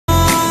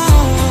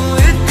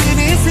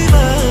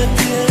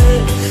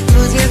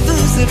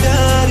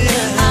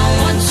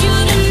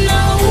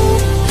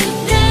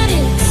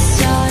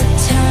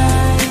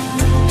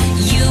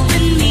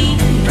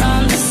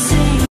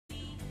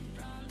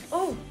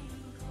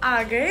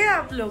आ गए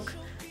आप लोग,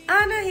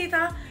 आना ही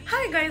था। Hi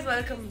guys,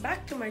 welcome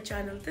back to my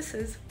channel. This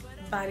is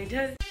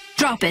Faridabad.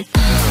 Drop it.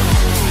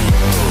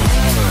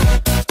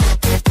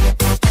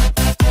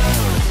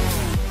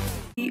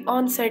 The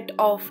onset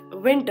of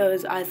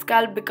winters, our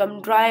scalp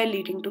become dry,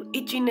 leading to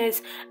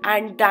itchiness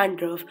and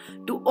dandruff.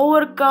 To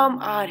overcome,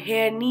 our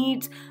hair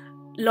needs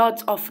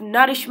lots of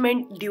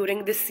nourishment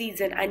during this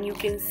season, and you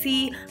can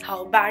see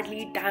how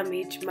badly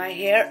damaged my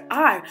hair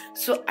are.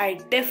 So I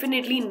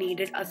definitely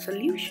needed a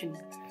solution.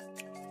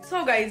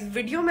 So guys,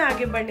 video में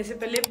आगे बढ़ने से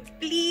पहले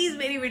please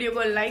मेरी video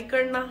को like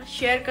करना,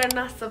 share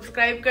करना,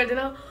 subscribe कर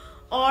देना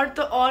और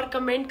तो और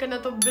कमेंट करना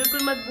तो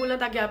बिल्कुल मत भूलना,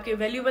 ताकि आपके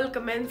वैल्यूएबल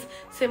कमेंट्स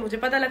से मुझे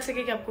पता लग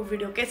सके कि आपको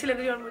वीडियो कैसी लग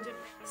रही है। और मुझे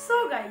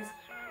सो गाइज,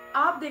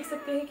 आप देख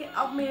सकते हैं कि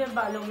अब मेरे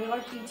बालों में और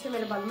पीछे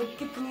मेरे बालों में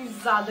कितनी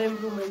ज़्यादा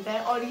इम्प्रूवमेंट है,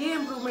 और ये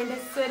इम्प्रूवमेंट है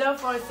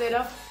सिर्फ और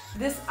सिर्फ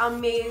this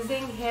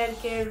amazing hair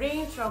care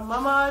range from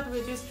Mamaearth,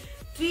 which is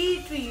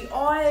T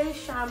oil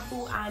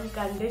shampoo and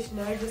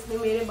conditioner, जिसने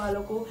मेरे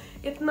बालों को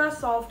इतना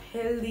सॉफ्ट,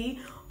 हेल्दी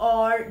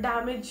और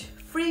डैमेज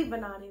फ्री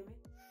बनाने में।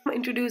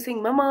 Introducing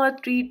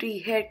Mamaearth Tree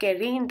hair care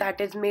range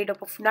that is made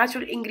up of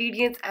natural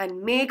ingredients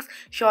and makes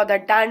sure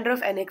that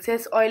dandruff and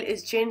excess oil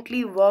is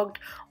gently worked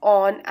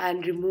on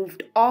and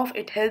removed off.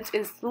 It helps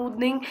in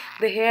smoothing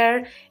the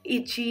hair,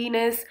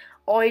 itchiness,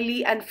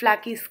 oily and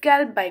flaky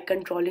scalp by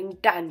controlling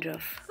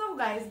dandruff. So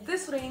guys,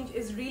 this range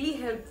is really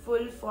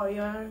helpful for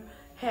your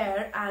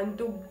hair and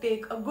to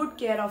take a good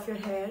care of your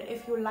hair.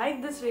 If you like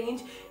this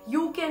range,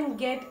 you can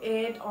get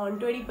it on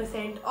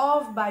 20%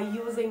 off by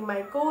using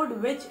my code,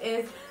 which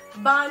is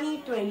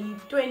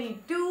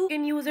BANI2022. You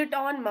can use it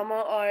on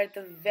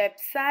Mamaearth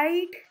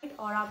website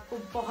और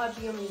आपको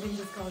बहुत ही amazing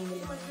discount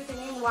मिलेगा.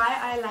 Thinking why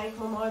I like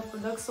Mamaearth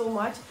products so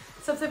much.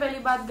 सबसे पहली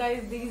बात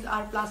guys, these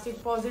are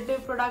plastic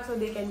positive products, so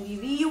they can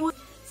be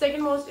reused.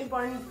 Second most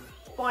important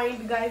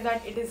point guys,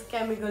 that it is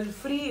chemical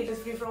free. It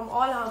is free from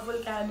all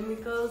harmful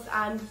chemicals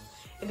and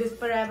it is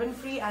paraben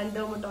free and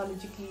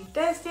dermatologically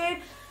tested.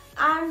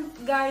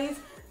 And guys,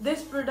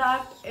 this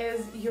product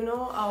is,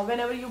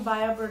 whenever you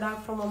buy a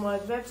product from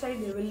Mamaearth website,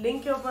 they will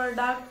link your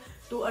product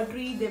to a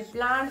tree they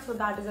plant, so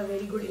that is a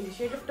very good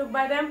initiative took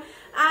by them.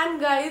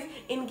 And guys,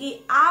 इनकी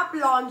app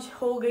launch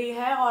हो गई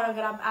है, और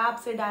अगर आप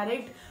app से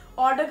direct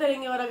order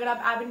करेंगे और अगर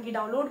आप ऐप इनकी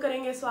डाउनलोड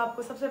करेंगे, तो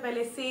आपको सबसे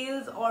पहले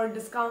सेल्स और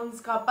डिस्काउंट्स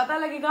का पता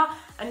लगेगा,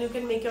 and you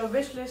can make your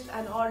wish list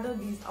and order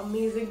these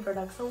amazing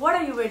products. So what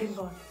are you waiting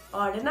for?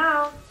 Order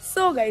now.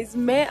 So guys,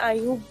 मैं आई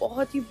हूँ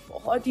बहुत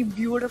ही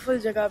ब्यूटीफुल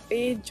जगह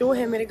पे, जो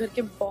है मेरे घर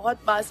के बहुत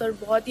पास, और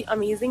बहुत ही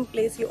अमेजिंग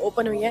प्लेस ये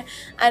ओपन हुई है,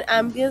 and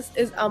ambience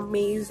is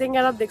amazing.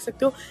 And आप देख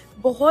सकते हो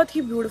बहुत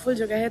ही ब्यूटीफुल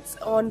जगह है. इट्स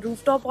ऑन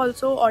रूफटॉप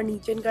ऑल्सो, और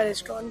नीचे इनका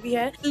रेस्टोरेंट भी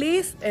है.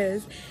 Place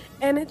is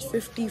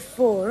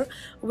NH54,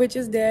 which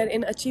is there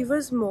in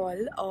Achievers Mall,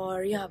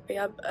 और यहाँ पे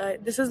आप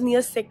this is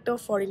near sector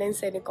 49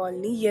 सैनिक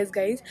colony. yes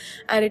guys,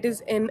 and it is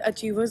in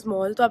Achievers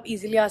Mall. तो आप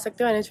easily आ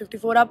सकते हो.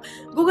 NH54 आप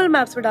गूगल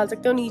मैप्स पे डाल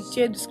सकते हो.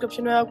 नीचे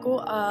डिस्क्रिप्शन में आपको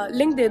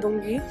लिंक दे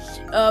दूँगी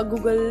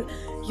गूगल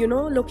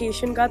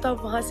लोकेशन का, तो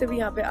आप वहाँ से भी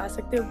यहाँ पे आ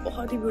सकते हो.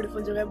 बहुत ही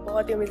ब्यूटीफुल जगह है,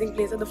 बहुत ही अमेजिंग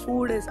प्लेस है. The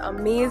food is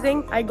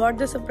amazing. I got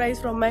this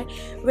surprise from my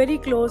very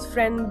close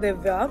friend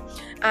Divya,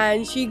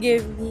 and she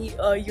gave me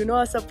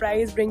a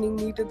surprise bringing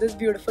me to this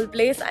beautiful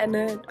place,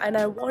 and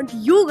I want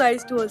you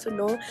guys to also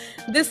know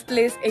this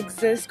place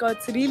exists, because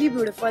it's really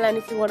beautiful.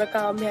 And if you want to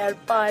come here,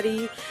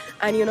 party,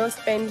 and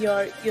spend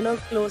your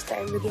close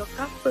time with your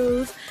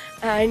couples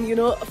and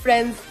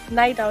friends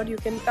night out, you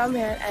can come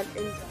here and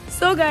enjoy.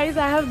 So guys,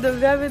 I have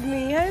Divya with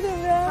me. Hi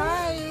Divya.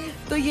 Hi.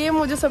 तो ये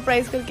मुझे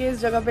surprise करके इस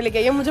जगह पे लेके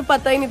आई है. मुझे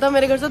पता ही नहीं था,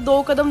 मेरे घर से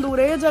 2 कदम दूर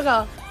है ये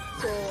जगह.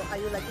 So, are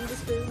you liking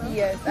this place now?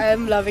 Yes, I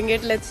am loving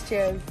it. Let's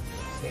cheers.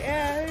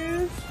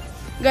 Cheers.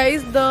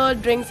 Guys, the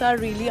drinks are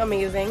really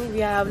amazing.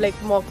 We have like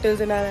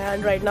mocktails in our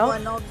hand right now.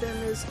 One of them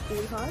is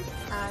Cool Heart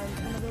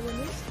and another one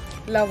is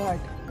Love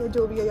Heart.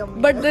 जो भी है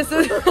yummy. But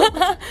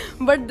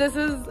this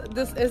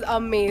is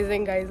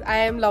amazing guys.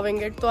 I am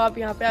loving it. तो आप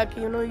यहाँ पे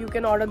आके you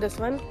can order this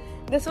one.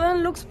 This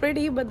one looks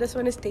pretty, but this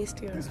one is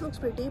tastier. This looks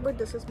pretty, but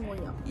this is more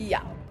yummy.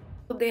 Yeah.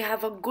 So they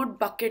have a good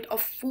bucket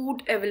of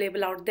food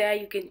available out there.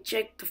 You can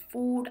check the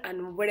food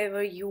and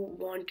whatever you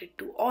wanted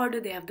to order.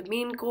 They have the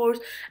main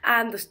course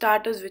and the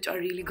starters, which are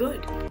really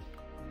good.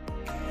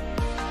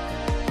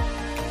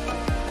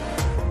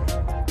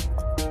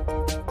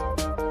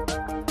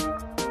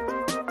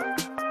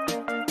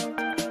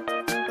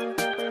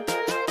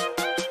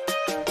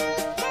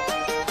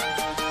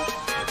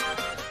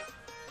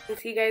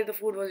 See guys, the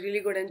food was really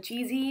good and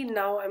cheesy.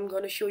 Now I'm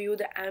gonna show you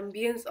the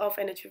ambience of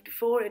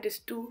NH54. It is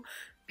too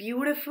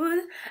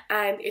beautiful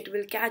and it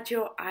will catch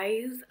your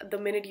eyes the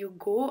minute you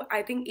go.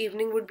 I think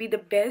evening would be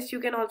the best.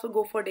 You can also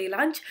go for day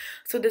lunch.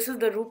 So this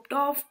is the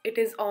rooftop.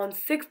 It is on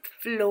 6th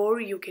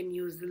floor. You can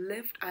use the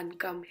lift and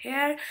come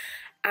here,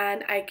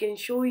 and I can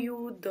show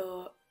you the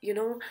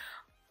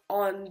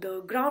on the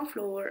ground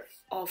floor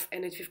of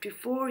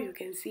NH54. You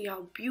can see how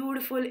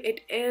beautiful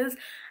it is,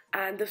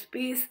 and the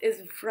space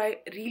is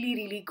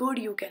really good.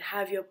 You can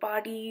have your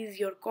parties,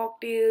 your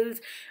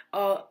cocktails,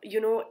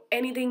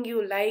 anything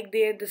you like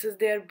there. This is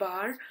their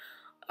bar.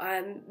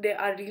 and they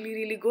are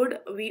really good.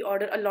 We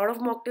order a lot of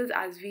mocktails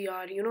as we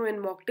are, you know, in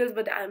mocktails,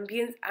 but the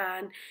ambience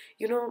and,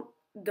 you know,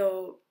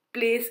 the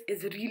place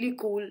is really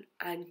cool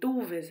and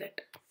to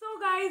visit. So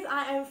guys,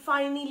 I am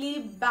finally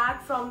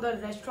back from the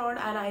restaurant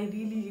and I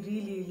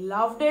really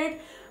loved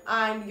it.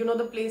 And you know,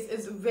 the place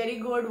is very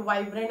good,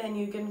 vibrant, and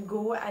you can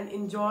go and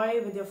enjoy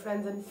with your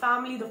friends and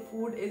family. The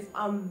food is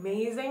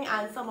amazing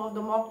and some of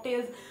the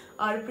mocktails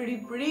are pretty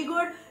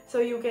good, so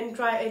you can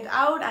try it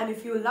out. And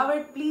if you love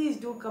it, please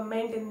do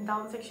comment in the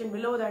down section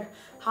below that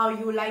how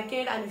you like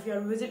it, and if you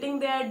are visiting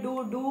there,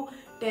 do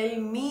tell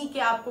me कि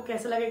आपको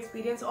कैसा लगा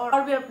experience,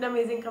 और भी अपने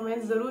amazing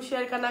comments जरूर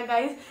share करना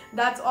guys.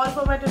 That's all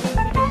for my today's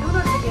video. Do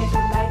not forget to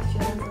like,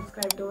 share and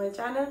subscribe to my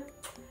channel.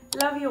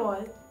 Love you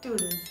all.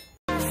 Toodles.